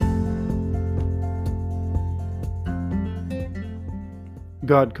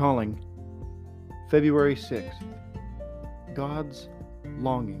God Calling, February 6th. God's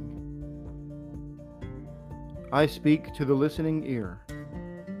Longing. I speak to the listening ear.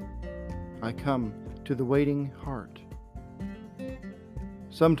 I come to the waiting heart.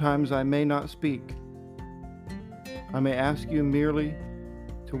 Sometimes I may not speak. I may ask you merely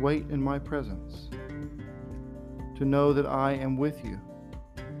to wait in my presence, to know that I am with you.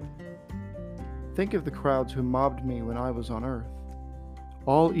 Think of the crowds who mobbed me when I was on earth,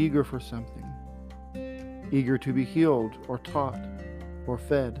 all eager for something, eager to be healed or taught or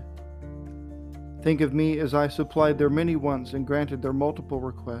fed. Think of me as I supplied their many wants and granted their multiple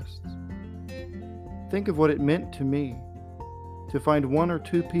requests. Think of what it meant to me to find one or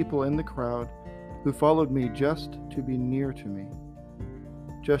two people in the crowd who followed me just to be near to me,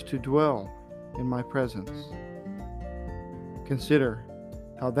 just to dwell in my presence. Consider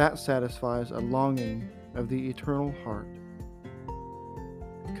how that satisfies a longing of the eternal heart.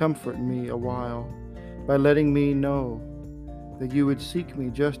 Comfort me a while by letting me know that you would seek me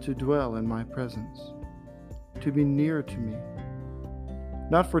just to dwell in my presence, to be near to me,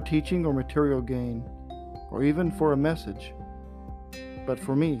 not for teaching or material gain, or even for a message, but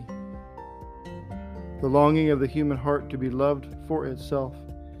for me. The longing of the human heart to be loved for itself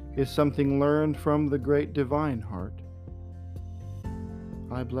is something learned from the great divine heart.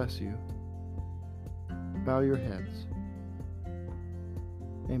 I bless you. Bow your heads.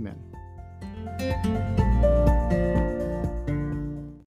 Amen.